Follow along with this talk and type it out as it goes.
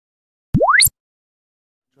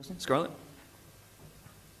Scarlett?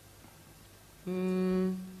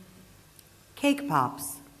 Cake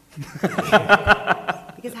pops.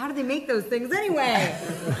 Because how do they make those things anyway?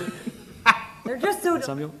 They're just so...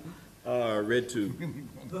 Samuel? Red tube.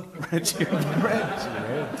 Red tube.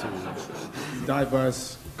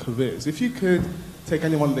 Diverse careers. If you could take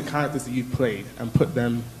any one of the characters that you've played and put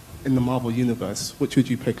them in the Marvel Universe, which would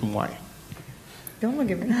you pick and why? Don't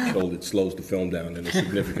look at me. It slows the film down in a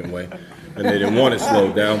significant way. And they didn't want it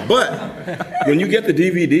slowed down. But when you get the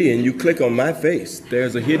DVD and you click on my face,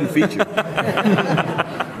 there's a hidden feature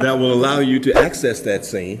that will allow you to access that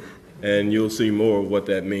scene, and you'll see more of what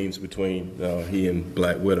that means between he and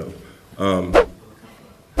Black Widow.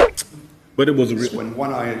 But it was when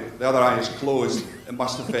one eye, the other eye is closed, it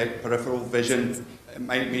must affect peripheral vision. It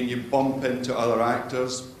might mean you bump into other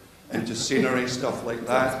actors, into scenery, stuff like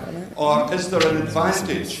that. Or is there an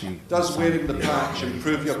advantage? Does wearing the patch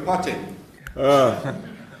improve your putting?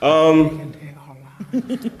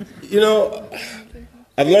 You know,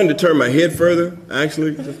 I've learned to turn my head further,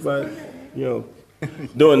 actually, just by,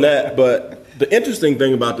 doing that. But the interesting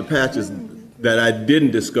thing about the patches that I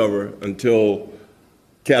didn't discover until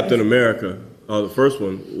Captain America, the first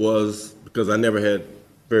one, was because I never had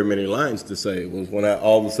very many lines to say, was when I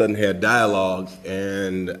all of a sudden had dialogue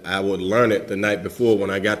and I would learn it the night before when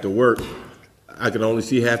I got to work. I could only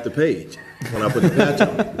see half the page when I put the patch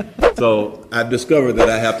on. So I've discovered that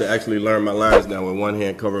I have to actually learn my lines now with one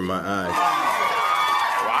hand covering my eyes.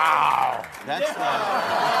 Wow. That's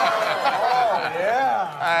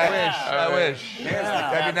I wish.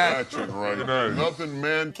 Yeah. That'd be nice. Right. Nothing,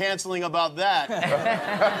 man. Canceling about that.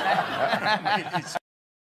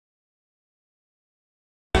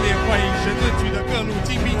 欢迎神盾局的各路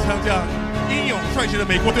精兵强将，英勇率先的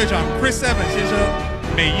美国队长 Chris Evans 先生，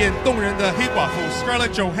美艳动人的黑寡妇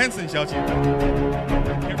Scarlett Johansson 小姐。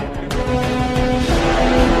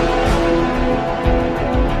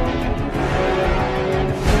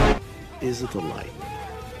Is a delight.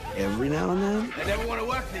 Every now and then. I never want to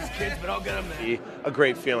work these kids, but I'll get them there. A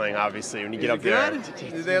great feeling, obviously, when you get up there.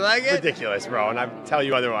 Did they like it? Ridiculous, bro, and I tell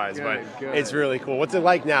you otherwise, but it's really cool. What's it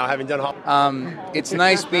like now, having done? It's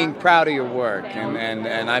nice being proud of your work,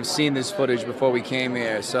 and I've seen this footage before we came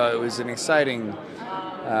here, so it was an exciting,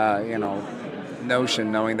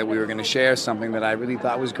 notion, knowing that we were going to share something that I really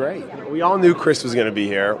thought was great. We all knew Chris was going to be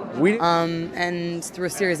here. And through a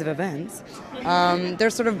series of events,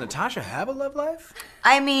 there's sort of... Natasha have a love life?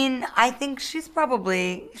 I mean, I think she's got,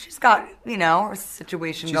 her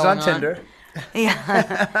situation going on. She's on Tinder.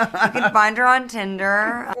 Yeah. You can find her on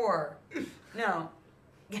Tinder. No.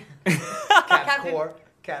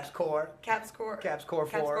 Caps Core. Caps Core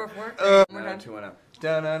 4. 2-1 up.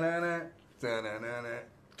 Da-na-na-na. Da-na-na-na.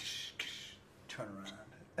 Turn around.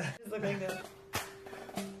 Just look like this.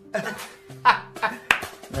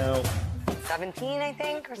 Now, 17, I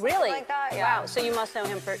think, or something really? like that. Yeah. Wow, so you must know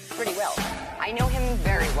him pretty well. I know him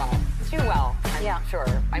very well. Too well, I'm sure.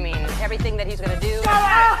 I mean, Everything that he's going to do.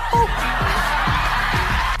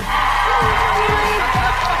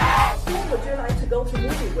 Who would you like to go to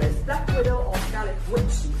movie with, Black Widow or Scarlet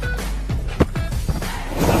Witch?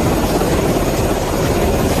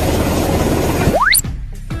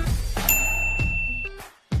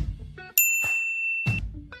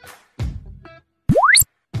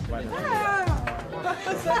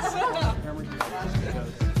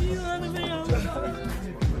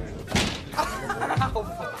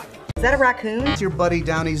 Is that a raccoon? It's your buddy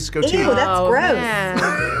Downey's goatee. Ew, that's gross.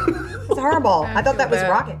 That's horrible. I thought that was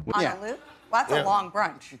Rocket. On a loop? Well, that's a long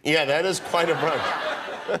brunch. yeah, that is quite a brunch.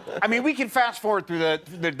 I mean, we can fast forward through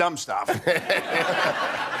the dumb stuff.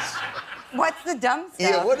 what's the dumb stuff?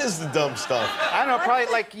 Yeah, what is the dumb stuff? I don't know, probably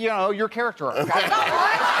like, your character arc.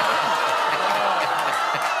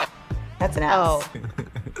 That's an ass.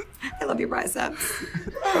 I love your biceps.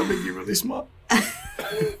 I think you're really smart.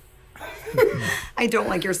 I don't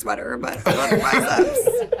like your sweater, but I love your biceps.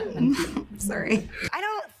 Sorry. I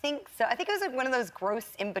don't think so. I think it was like one of those gross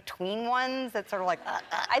in-between ones that's sort of like,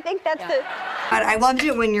 I think that's the... But I loved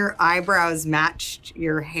it when your eyebrows matched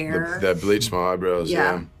your hair. That bleached my eyebrows,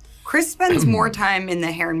 yeah. Chris spends more time in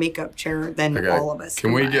the hair and makeup chair than all of us.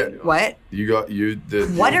 Can we get... What?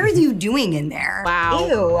 What are you doing in there? Wow.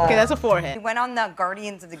 Ew. Okay, that's a forehead. We went on the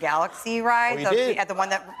Guardians of the Galaxy ride, did? the one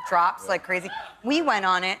that drops like crazy. We went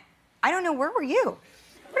on it. I don't know, where were you?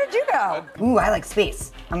 Where did you go? Ooh, I like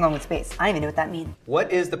space. I'm going with space. I don't even know what that means.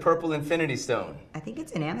 What is the purple infinity stone? I think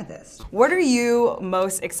it's an amethyst. What are you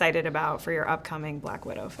most excited about for your upcoming Black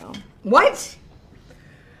Widow film? What?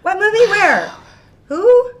 What movie? Where?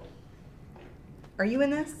 Who? Are you in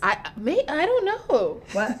this? I don't know.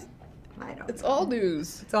 What? I don't It's all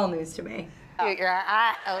news. It's all news to me.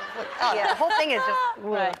 The whole thing is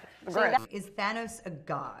just Right. Is Thanos a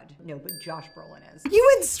god? No, but Josh Brolin is.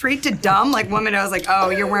 You went straight to dumb. Like 1 minute I was like,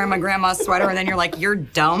 oh, you're wearing my grandma's sweater, and then you're like, you're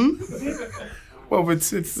dumb. Well,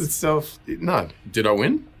 it's self. No, did I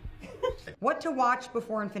win? What to watch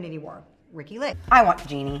before Infinity War? Ricky Lake. I want the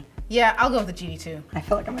genie. Yeah, I'll go with the genie too. I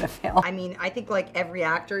feel like I'm gonna fail. I mean, I think like every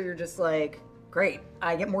actor, you're just like, great.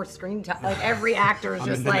 I get more screen time. Like every actor is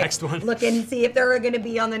just like, look and see if they're going to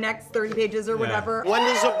be on the next 30 pages or whatever. When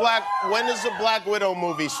does the Black Widow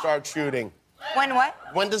movie start shooting? When what?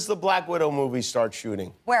 When does the Black Widow movie start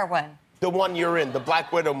shooting? Where, when? The one you're in, the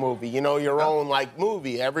Black Widow movie. You know, your own, like,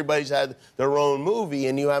 movie. Everybody's had their own movie,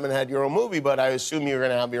 and you haven't had your own movie, but I assume you're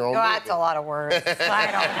going to have your own movie. That's a lot of words.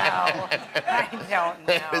 I don't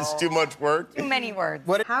know. It's too much work? Too many words.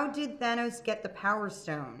 How did Thanos get the Power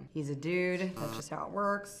Stone? He's a dude. That's just how it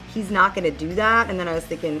works. He's not going to do that. And then I was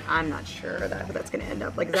thinking, I'm not sure that's going to end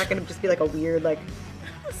up. Like, is that going to just be like a weird, like,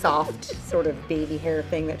 soft sort of baby hair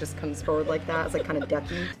thing that just comes forward like that? It's like kind of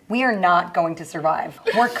decky. We are not going to survive.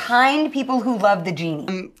 We're kind people who love the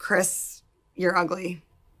genie. Chris, you're ugly.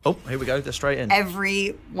 Oh, here we go. They're straight in.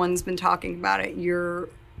 Everyone's been talking about it. You're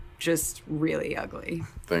just really ugly.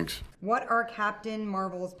 Thanks. What are Captain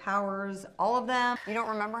Marvel's powers? All of them? You don't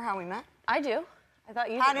remember how we met? I do. I thought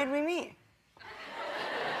you How did. did we meet?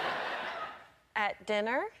 At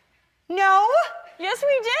dinner? No. Yes,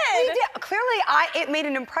 we did. We did. Clearly, it made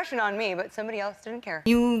an impression on me, but somebody else didn't care.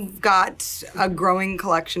 You've got a growing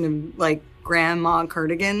collection of like grandma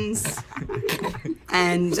cardigans,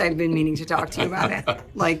 and I've been meaning to talk to you about it.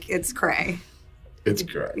 Like, it's cray. It's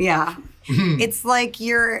cray. Yeah. It's like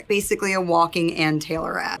you're basically a walking Ann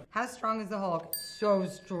Taylor ad. How strong is the Hulk? So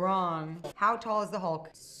strong. How tall is the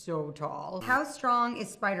Hulk? So tall. How strong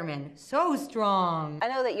is Spider-Man? So strong. I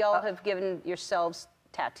know that y'all have given yourselves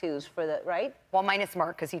tattoos for the, right? Well, minus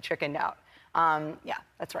Mark, because he chickened out. Yeah,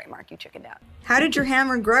 that's right, Mark, you chickened out. How did your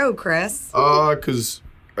hammer grow, Chris? Because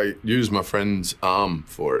I used my friend's arm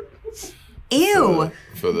for it. Ew.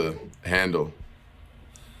 For the handle.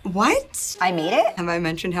 What? I made it? Have I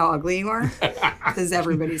mentioned how ugly you are? Because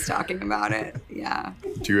everybody's talking about it. Yeah.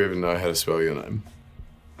 Do you even know how to spell your name?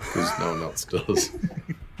 Because no one else does.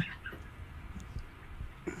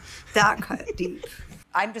 That cut deep.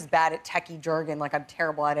 I'm just bad at techie jargon, like I'm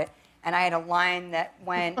terrible at it. And I had a line that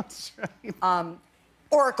went,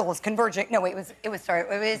 Oracle is converging. No, wait, it was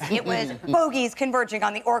bogies converging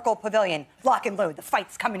on the Oracle Pavilion. Lock and load, the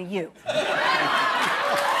fight's coming to you.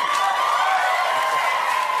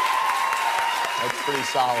 That's pretty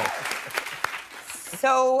solid.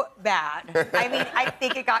 So bad. I mean, I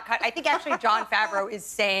think it got cut. I think actually Jon Favreau is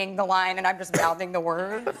saying the line and I'm just mouthing the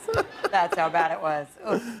words. That's how bad it was.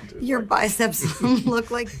 Ugh. Your biceps look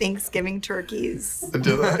like Thanksgiving turkeys.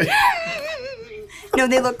 Do they? No,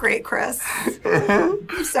 they look great, Chris.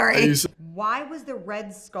 I'm sorry. Why was the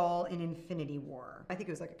Red Skull in Infinity War? I think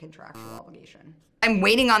it was like a contractual obligation. I'm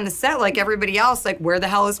waiting on the set like everybody else. Like, where the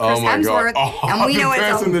hell is Chris Hemsworth? And we know it's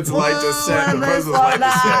a person that's late to set. The person that's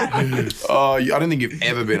late to set. Oh, I don't think you've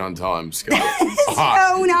ever been on time, Scarlett.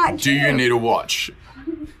 So not Do you need a watch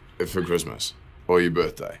for Christmas or your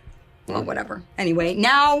birthday? Well, whatever. Anyway,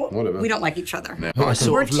 now we don't like each other. No. I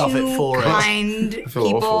sort of love it for We're two kind I feel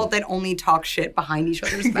people awful. that only talk shit behind each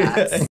other's backs.